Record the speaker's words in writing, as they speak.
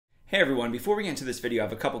Hey everyone, before we get into this video, I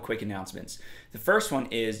have a couple quick announcements. The first one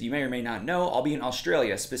is, you may or may not know, I'll be in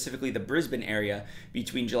Australia, specifically the Brisbane area,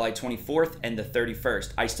 between July 24th and the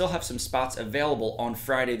 31st. I still have some spots available on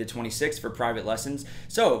Friday the 26th for private lessons,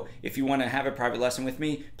 so if you want to have a private lesson with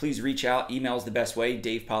me, please reach out. Email is the best way,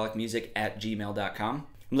 davepollackmusic@gmail.com.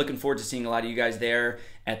 I'm looking forward to seeing a lot of you guys there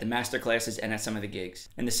at the master classes and at some of the gigs.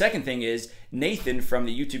 And the second thing is, Nathan from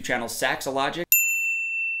the YouTube channel Saxologic,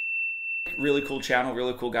 really cool channel,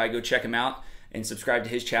 really cool guy. Go check him out and subscribe to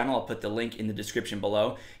his channel. I'll put the link in the description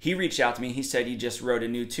below. He reached out to me. He said he just wrote a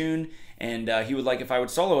new tune and he would like if I would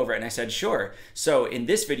solo over it, and I said sure. So in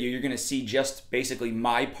this video you're gonna see just basically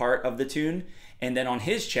my part of the tune, and then on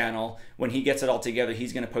his channel, when he gets it all together,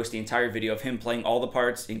 he's gonna post the entire video of him playing all the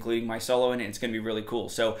parts, including my solo in it. It's gonna be really cool.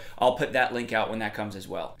 So I'll put that link out when that comes as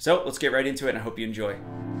well. So let's get right into it, and I hope you enjoy.